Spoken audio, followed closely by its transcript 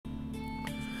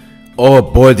Oh,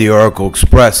 aboard the Oracle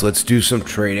Express. Let's do some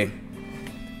trading.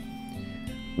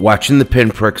 Watching the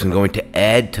pinpricks, I'm going to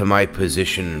add to my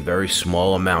position in very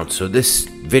small amounts. So this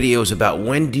video is about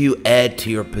when do you add to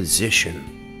your position.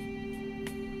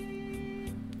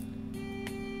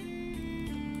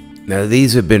 Now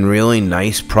these have been really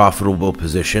nice, profitable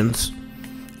positions.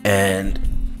 And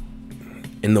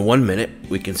in the 1 minute,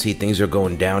 we can see things are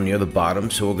going down near the bottom.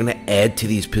 So we're going to add to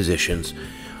these positions.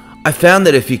 I found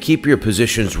that if you keep your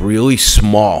positions really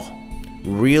small,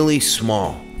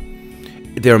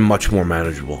 they're much more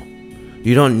manageable.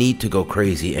 You don't need to go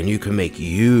crazy and you can make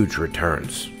huge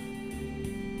returns.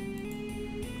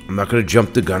 I'm not going to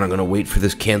jump the gun. I'm going to wait for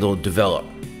this candle to develop.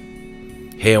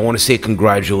 Hey, I want to say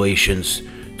congratulations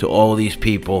to all these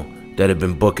people that have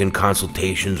been booking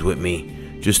consultations with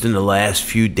me just in the last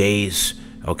few days.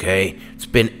 Okay, it's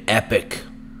been epic.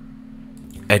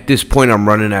 At this point, I'm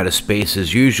running out of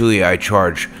spaces. Usually I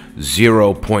charge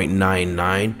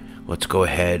 0.99. Let's go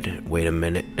ahead, wait a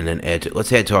minute, and then add to,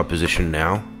 let's add to our position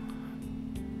now.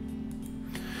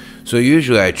 So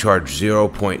usually I charge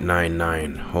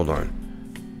 0.99. Hold on.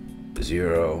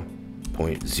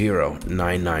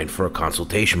 0.099 for a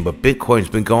consultation, but Bitcoin's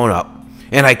been going up.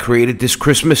 And I created this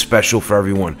Christmas special for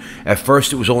everyone. At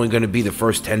first, it was only going to be the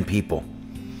first 10 people.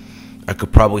 I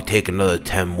could probably take another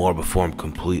 10 more before I'm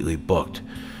completely booked.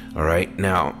 All right,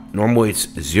 now normally it's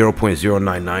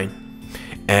 0.099,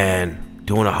 and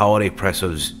doing a holiday price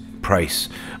of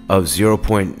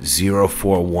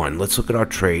 0.041. Let's look at our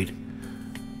trade.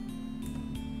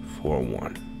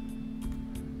 41.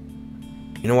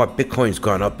 You know what? Bitcoin's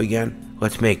gone up again.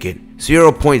 Let's make it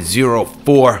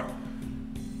 0.04.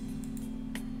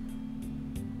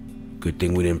 Good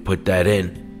thing we didn't put that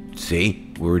in.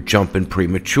 See, we were jumping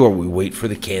premature. We wait for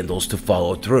the candles to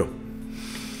follow through.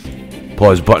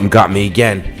 Pause button got me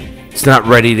again. It's not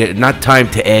time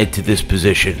to add to this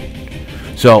position.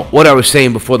 So what I was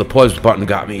saying before the pause button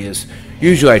got me is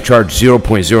usually I charge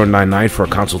 0.099 for a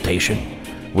consultation,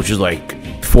 which is like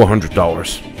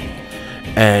 $400.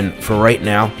 And for right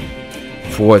now,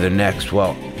 for the next,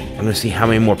 well, I'm going to see how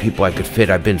many more people I could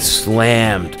fit. I've been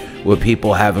slammed with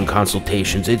people having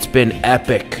consultations. It's been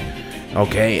epic.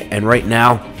 Okay, and right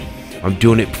now I'm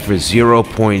doing it for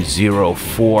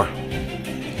 0.04.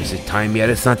 Is it time yet?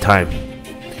 It's not time.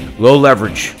 Low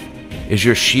leverage is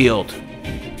your shield,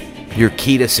 your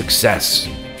key to success.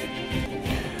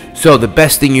 So the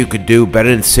best thing you could do, better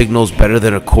than signals, better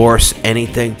than a course,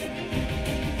 anything,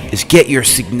 is get your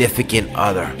significant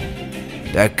other,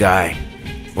 that guy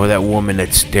or that woman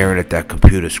that's staring at that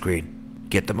computer screen.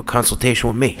 Get them a consultation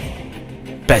with me.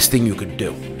 Best thing you could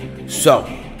do. So,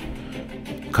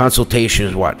 consultation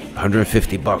is what?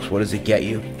 150 bucks. What does it get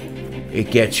you? It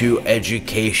gets you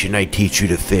education. I teach you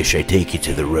to fish. I take you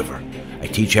to the river. I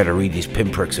teach you how to read these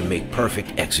pinpricks and make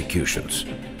perfect executions.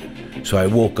 So I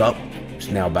woke up. It's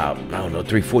now about,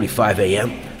 3:45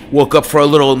 a.m. Woke up for a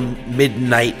little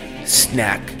midnight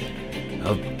snack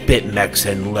of BITMEX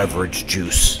and leverage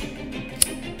juice.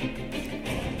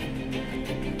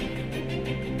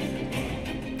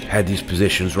 Had these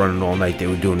positions running all night. They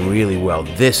were doing really well.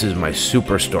 This is my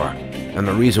superstar. And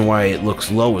the reason why it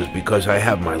looks low is because I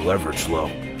have my leverage low.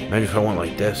 Imagine if I went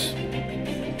like this.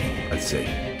 Let's see.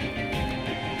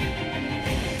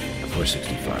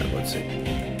 465, let's see.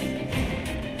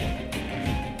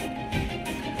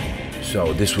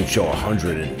 So this would show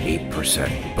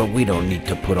 108%, but we don't need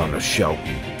to put on a show.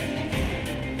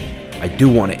 I do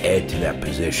want to add to that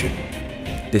position.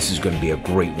 This is going to be a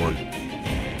great one.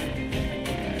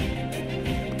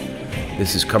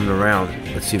 This is coming around.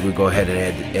 Let's see if we go ahead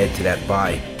and add to that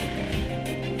buy.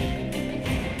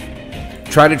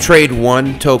 Try to trade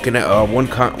one token, one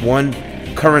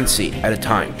currency at a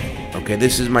time. Okay,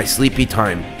 this is my sleepy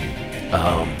time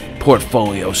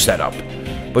portfolio setup.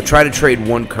 But try to trade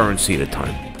one currency at a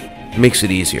time. It makes it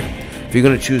easier. If you're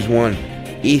going to choose one,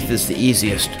 ETH is the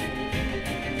easiest.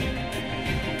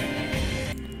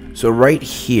 So right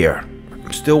here,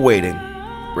 I'm still waiting,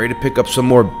 ready to pick up some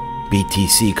more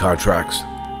BTC contracts.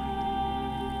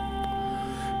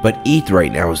 But ETH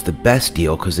right now is the best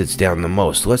deal because it's down the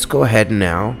most. Let's go ahead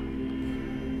now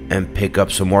and pick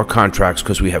up some more contracts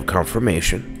because we have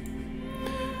confirmation.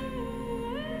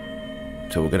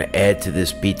 So we're going to add to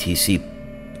this BTC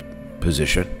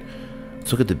position.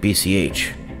 Let's look at the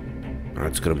BCH.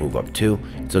 It's going to move up too.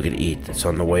 Let's look at ETH. It's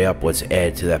on the way up. Let's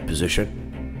add to that position.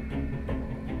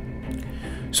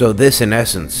 So this in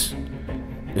essence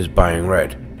is buying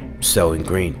red, selling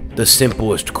green. The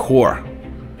simplest core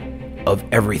of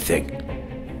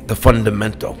everything. The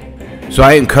fundamental. So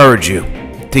I encourage you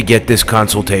to get this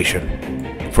consultation.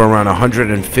 for around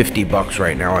 150 bucks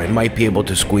right now. I might be able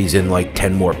to squeeze in like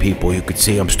 10 more people. You could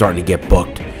see I'm starting to get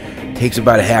booked. Takes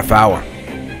about a half hour,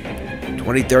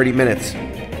 20, 30 minutes.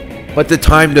 But the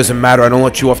time doesn't matter. I don't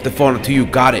let you off the phone until you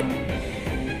got it.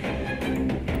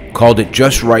 Called it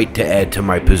just right to add to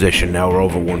my position. Now we're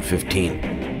over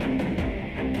 115.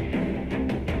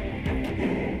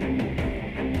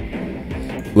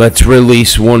 Let's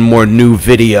release one more new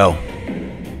video,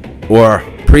 or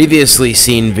previously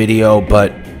seen video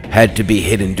but had to be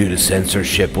hidden due to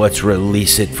censorship. Let's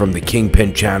release it from the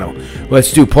Kingpin channel.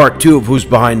 Let's do part 2 of who's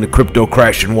behind the crypto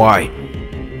crash and why.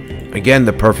 Again,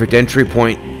 the perfect entry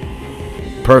point.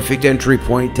 Perfect entry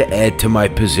point to add to my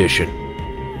position.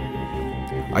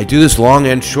 I do this long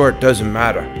and short, doesn't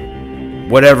matter.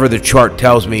 Whatever the chart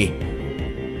tells me,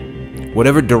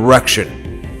 whatever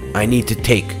direction I need to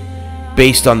take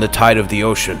based on the tide of the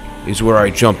ocean is where I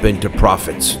jump into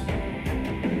profits.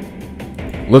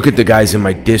 Look at the guys in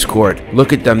my Discord.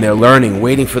 Look at them, they're learning,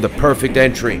 waiting for the perfect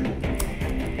entry.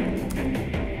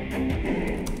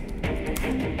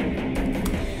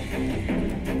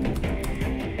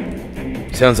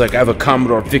 Sounds like I have a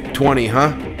Commodore VIC-20,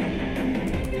 huh?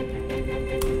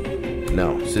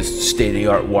 No, it's this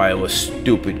state-of-the-art wireless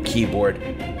stupid keyboard.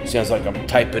 Sounds like I'm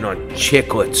typing on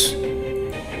chiclets.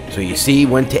 So you see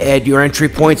when to add your entry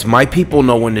points? My people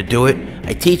know when to do it.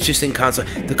 I teach this in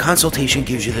the consultation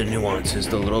gives you the nuances,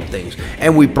 the little things,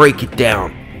 and we break it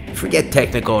down. Forget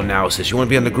technical analysis. You want to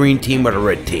be on the green team or the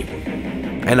red team?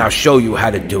 And I'll show you how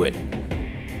to do it.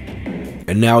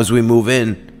 And now as we move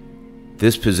in,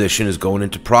 this position is going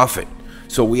into profit.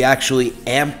 So we actually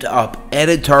amped up,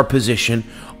 added to our position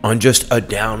on just a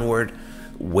downward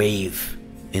wave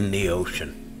in the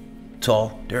ocean. That's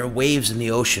all. There are waves in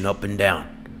the ocean up and down.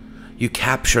 You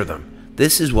capture them.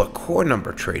 This is what core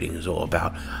number trading is all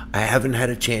about. I haven't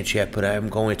had a chance yet, but I am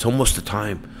going. It's almost the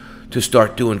time to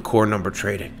start doing core number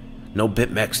trading. No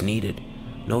BITMEX needed.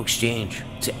 No exchange.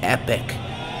 It's epic.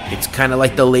 It's kind of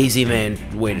like the lazy man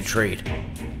way to trade.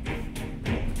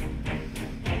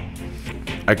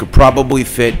 I could probably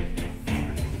fit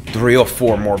 3 or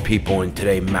 4 more people in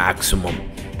today, maximum.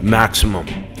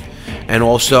 And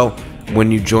also,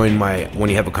 when you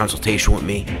have a consultation with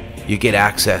me, you get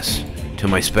access to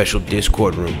my special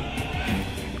Discord room,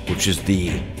 which is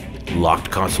the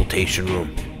locked consultation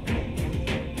room.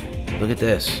 Look at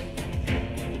this.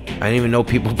 I didn't even know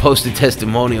people posted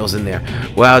testimonials in there.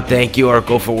 Wow, thank you,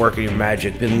 Oracle, for working your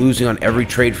magic. Been losing on every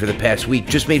trade for the past week.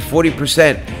 Just made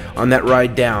 40% on that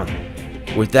ride down.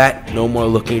 With that, no more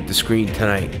looking at the screen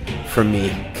tonight for me.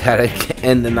 Gotta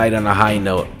end the night on a high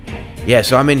note. Yeah,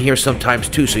 so I'm in here sometimes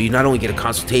too, so you not only get a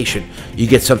consultation, you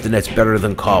get something that's better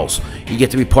than calls. You get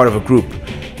to be part of a group,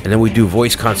 and then we do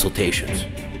voice consultations.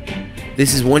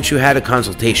 This is once you had a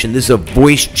consultation, this is a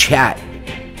voice chat.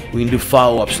 We can do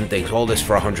follow-ups and things. All this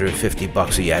for 150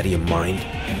 bucks. Are you out of your mind?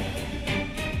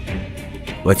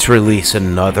 Let's release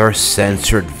another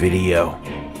censored video.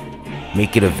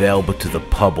 Make it available to the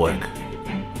public.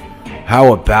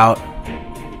 How about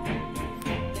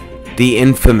the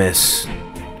infamous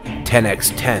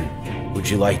 10x10? Would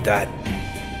you like that?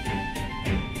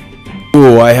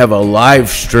 Ooh, I have a live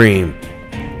stream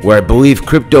where I believe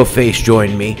CryptoFace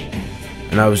joined me,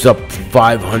 and I was up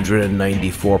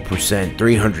 594%,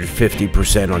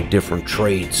 350% on different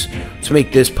trades. Let's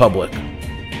make this public.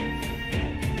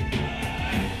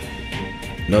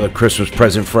 Another Christmas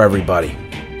present for everybody.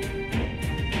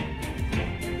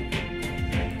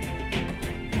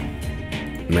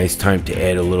 Nice time to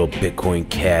add a little Bitcoin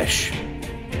Cash.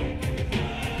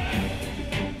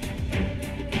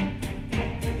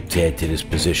 Let's add to this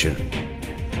position.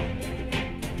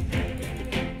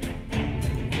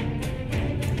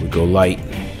 We go light.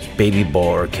 It's baby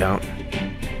baller account.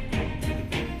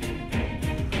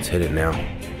 Let's hit it now.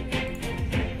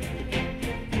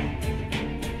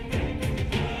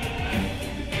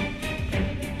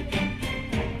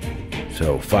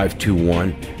 So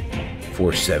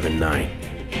 521,479.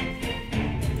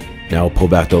 Now we'll pull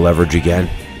back the leverage again.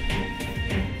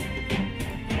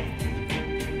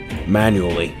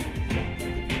 Manually.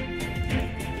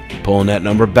 Pulling that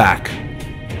number back.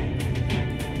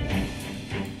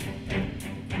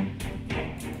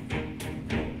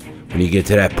 When you get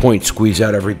to that point, squeeze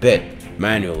out every bit.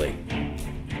 Manually.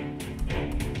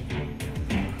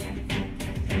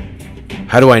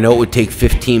 How do I know it would take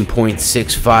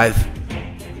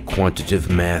 15.65? Quantitative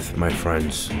math, my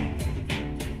friends.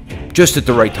 Just at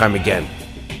the right time again.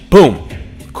 Boom!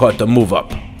 Caught the move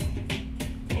up.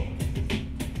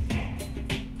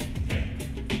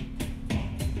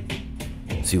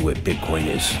 See where Bitcoin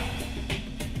is.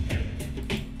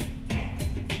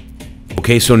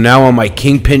 Okay, so now on my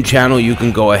Kingpin channel, you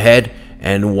can go ahead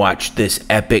and watch this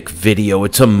epic video.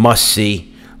 It's a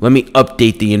must-see. Let me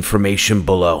update the information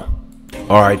below.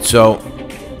 All right, so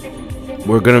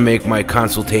we're going to make my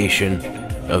consultation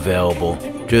available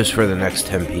just for the next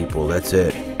 10 people. That's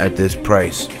it, at this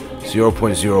price,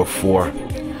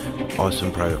 0.04.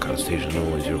 Awesome private consultation,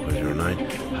 only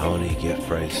 0.09. Holiday gift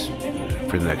price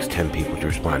for the next 10 people to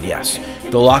respond. Yes.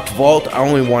 The locked vault, I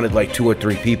only wanted like 2 or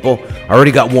 3 people. I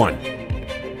already got one.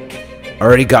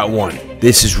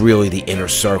 This is really the inner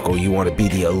circle. You want to be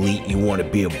the elite. You want to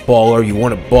be a baller. You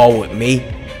want to ball with me.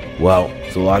 Well,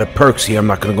 there's a lot of perks here. I'm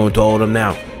not going to go into all of them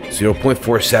now.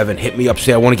 0.47. Hit me up.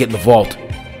 Say I want to get in the vault.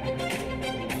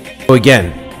 So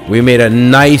again, we made a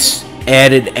nice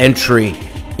added entry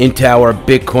into our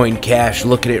Bitcoin Cash.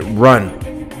 Look at it run.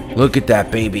 Look at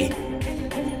that, baby.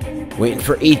 Waiting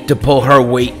for ETH to pull her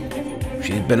weight.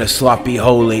 She's been a sloppy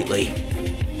hoe lately.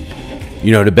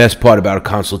 You know, the best part about a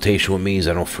consultation with me is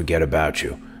I don't forget about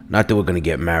you. Not that we're going to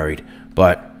get married,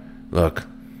 but look,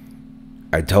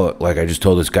 I just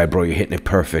told this guy, bro, you're hitting it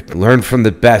perfect. Learn from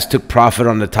the best, took profit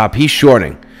on the top. He's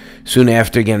shorting. Soon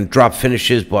after, again, drop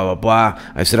finishes, blah, blah, blah.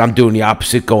 I said, I'm doing the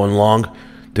opposite, going long.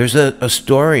 There's a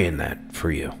story in that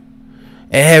for you.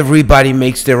 Everybody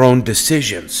makes their own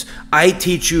decisions. I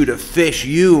teach you to fish.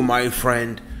 You, my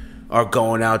friend, are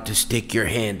going out to stick your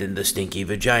hand in the stinky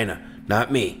vagina.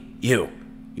 Not me. You.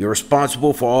 You're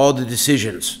responsible for all the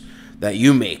decisions that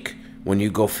you make when you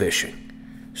go fishing.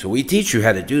 So we teach you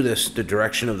how to do this. The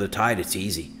direction of the tide, it's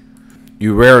easy.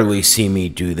 You rarely see me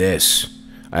do this.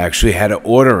 I actually had an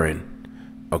order in,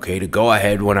 okay, to go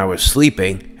ahead when I was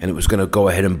sleeping, and it was going to go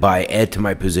ahead and add to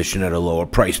my position at a lower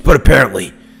price. But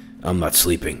apparently, I'm not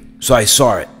sleeping. So I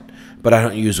saw it, but I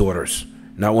don't use orders.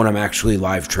 Not when I'm actually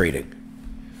live trading.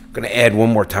 I'm going to add one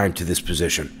more time to this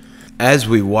position. As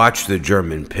we watch the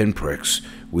German pinpricks,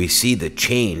 we see the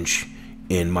change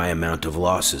in my amount of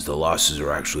losses. The losses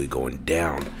are actually going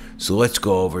down. So let's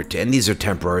go over to, and these are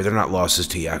temporary. They're not losses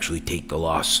till you actually take the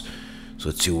loss. So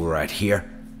let's see where we're at here.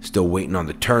 Still waiting on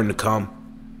the turn to come.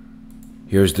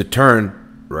 Here's the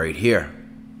turn right here.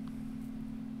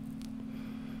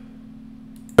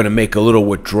 I'm going to make a little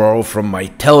withdrawal from my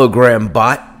Telegram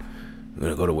bot. I'm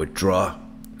going to go to withdraw.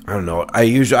 I don't know. I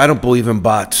don't believe in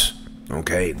bots.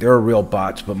 Okay, there are real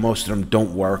bots, but most of them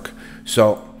don't work.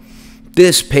 So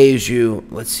this pays you,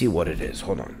 let's see what it is.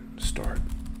 Hold on, start.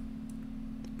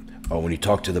 Oh, when you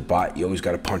talk to the bot, you always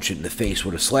got to punch it in the face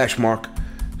with a slash mark.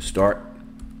 Start.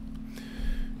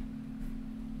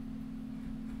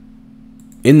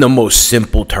 In the most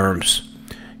simple terms,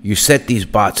 you set these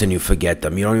bots and you forget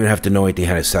them. You don't even have to know anything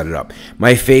how to set it up.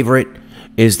 My favorite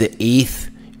is the ETH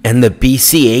and the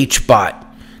BCH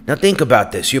bot. Now think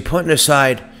about this. You're putting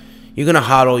aside, you're going to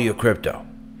hodl your crypto.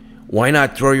 Why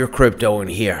not throw your crypto in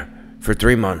here for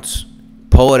 3 months,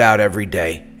 pull it out every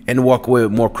day, and walk away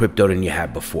with more crypto than you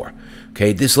had before?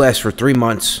 Okay, this lasts for 3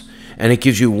 months, and it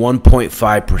gives you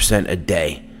 1.5% a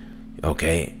day,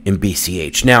 okay, in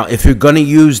BCH. Now, if you're going to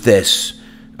use this,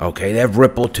 okay, they have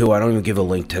Ripple too. I don't even give a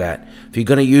link to that. If you're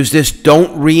going to use this,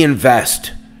 don't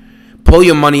reinvest. Pull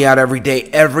your money out every day.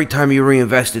 Every time you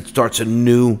reinvest, it starts a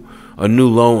new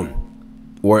loan.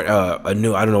 Or a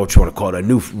new, I don't know what you want to call it, a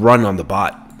new run on the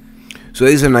bot. So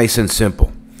these are nice and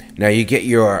simple. Now you get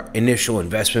your initial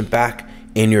investment back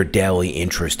and your daily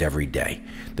interest every day.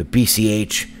 The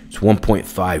BCH, it's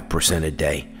 1.5% a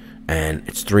day, and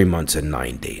it's 3 months and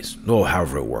 9 days. Oh,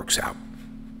 however it works out.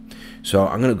 So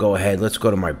I'm going to go ahead. Let's go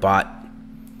to my bot.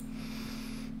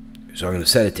 So I'm going to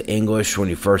set it to English when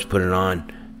you first put it on.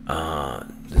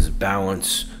 This is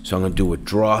balance. So I'm going to do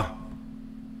withdraw.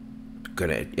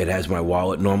 It has my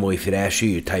wallet. Normally, if it asks you,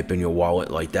 you type in your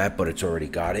wallet like that, but it's already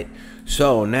got it.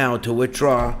 So now to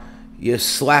withdraw, you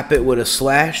slap it with a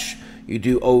slash. You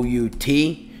do OUT.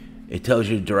 It tells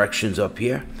you the directions up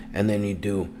here. And then you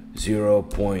do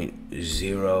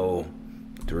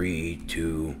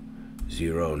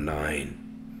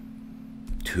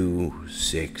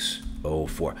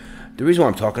 0.032092604. The reason why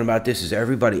I'm talking about this is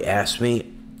everybody asks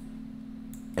me,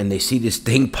 and they see this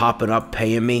thing popping up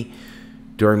paying me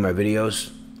during my videos.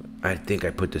 I think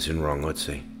I put this in wrong. Let's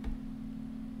see.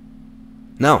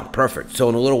 No, perfect. So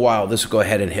in a little while, this will go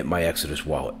ahead and hit my Exodus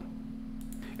wallet.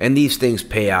 And these things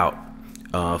pay out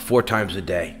 4 times a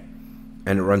day,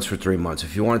 and it runs for 3 months.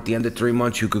 If you want at the end of 3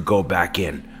 months, you could go back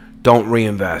in. Don't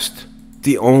reinvest.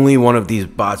 The only one of these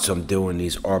bots I'm doing,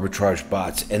 these arbitrage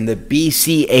bots, and the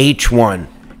BCH one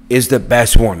is the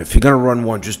best one. If you're going to run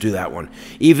one, just do that one.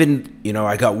 Even, you know,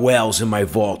 I got whales in my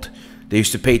vault. They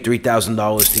used to pay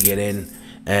 $3,000 to get in,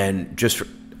 and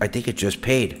I think it just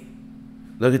paid.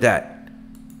 Look at that.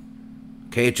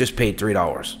 Okay, it just paid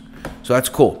 $3. So that's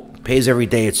cool. Pays every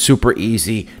day. It's super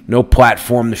easy. No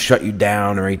platform to shut you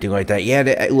down or anything like that.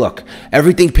 Yeah, look,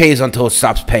 everything pays until it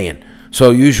stops paying.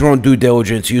 So use your own due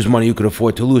diligence. Use money you could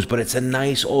afford to lose. But it's a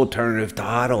nice alternative to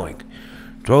hodling.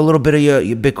 Throw a little bit of your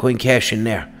Bitcoin Cash in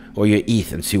there or your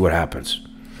ETH and see what happens.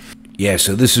 Yeah,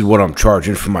 so this is what I'm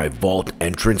charging for my vault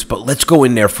entrance. But let's go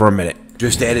in there for a minute.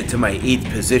 Just add it to my ETH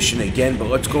position again, but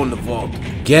let's go in the vault.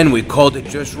 Again, we called it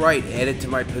just right. Add it to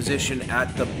my position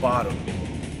at the bottom.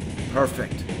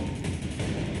 Perfect.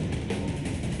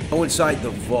 Go inside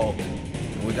the vault.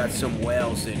 We got some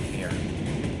whales in here.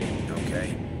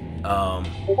 Okay.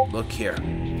 Look here.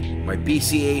 My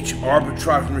BCH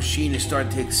arbitrage machine is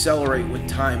starting to accelerate with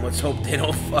time. Let's hope they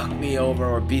don't fuck me over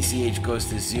or BCH goes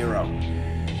to 0.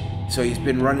 So he's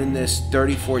been running this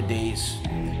 34 days.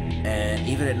 And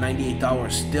even at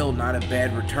 $98, still not a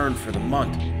bad return for the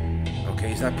month. Okay,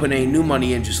 he's not putting any new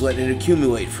money in, just letting it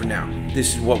accumulate for now.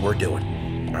 This is what we're doing.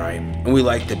 Alright, and we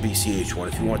like the BCH one.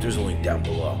 If you want, there's a link down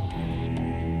below.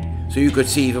 So you could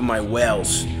see even my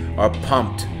whales are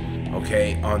pumped,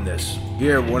 okay, on this.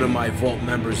 Here, one of my Vault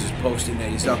members is posting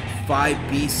that he's up 5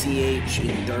 BCH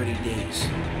in 30 days.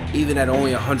 Even at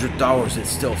only $100, it's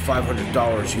still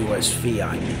 $500 US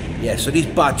fiat. Yeah, so these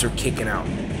bots are kicking out.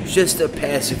 It's just a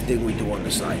passive thing we do on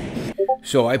the side.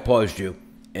 So I paused you,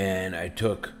 and I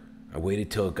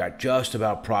waited till it got just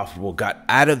about profitable, got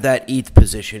out of that ETH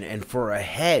position, and for a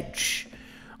hedge,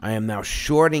 I am now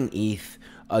shorting ETH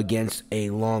against a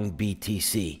long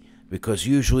BTC, because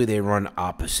usually they run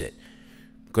opposite.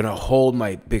 I'm going to hold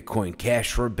my Bitcoin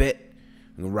Cash for a bit.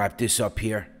 I'm going to wrap this up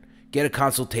here. Get a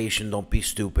consultation. Don't be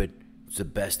stupid. It's the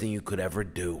best thing you could ever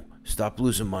do. Stop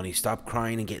losing money. Stop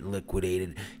crying and getting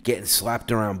liquidated, getting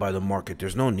slapped around by the market.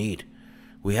 There's no need.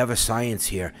 We have a science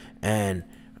here, and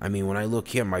I mean, when I look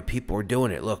here, my people are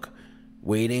doing it. Look,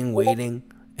 waiting,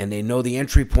 and they know the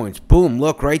entry points. Boom,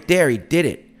 look, right there, he did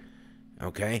it.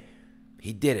 Okay?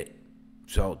 He did it.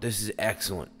 So this is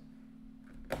excellent.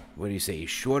 What do you say? He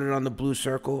shorted on the blue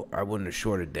circle? I wouldn't have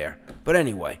shorted there. But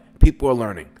anyway, people are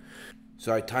learning.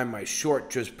 So I timed my short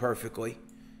just perfectly.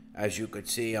 As you could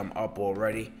see, I'm up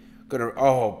already.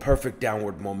 Perfect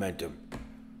downward momentum.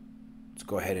 Let's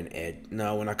go ahead and add.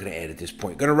 No, we're not going to add at this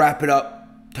point. Going to wrap it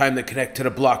up. Time to connect to the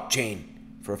blockchain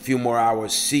for a few more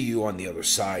hours. See you on the other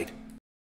side.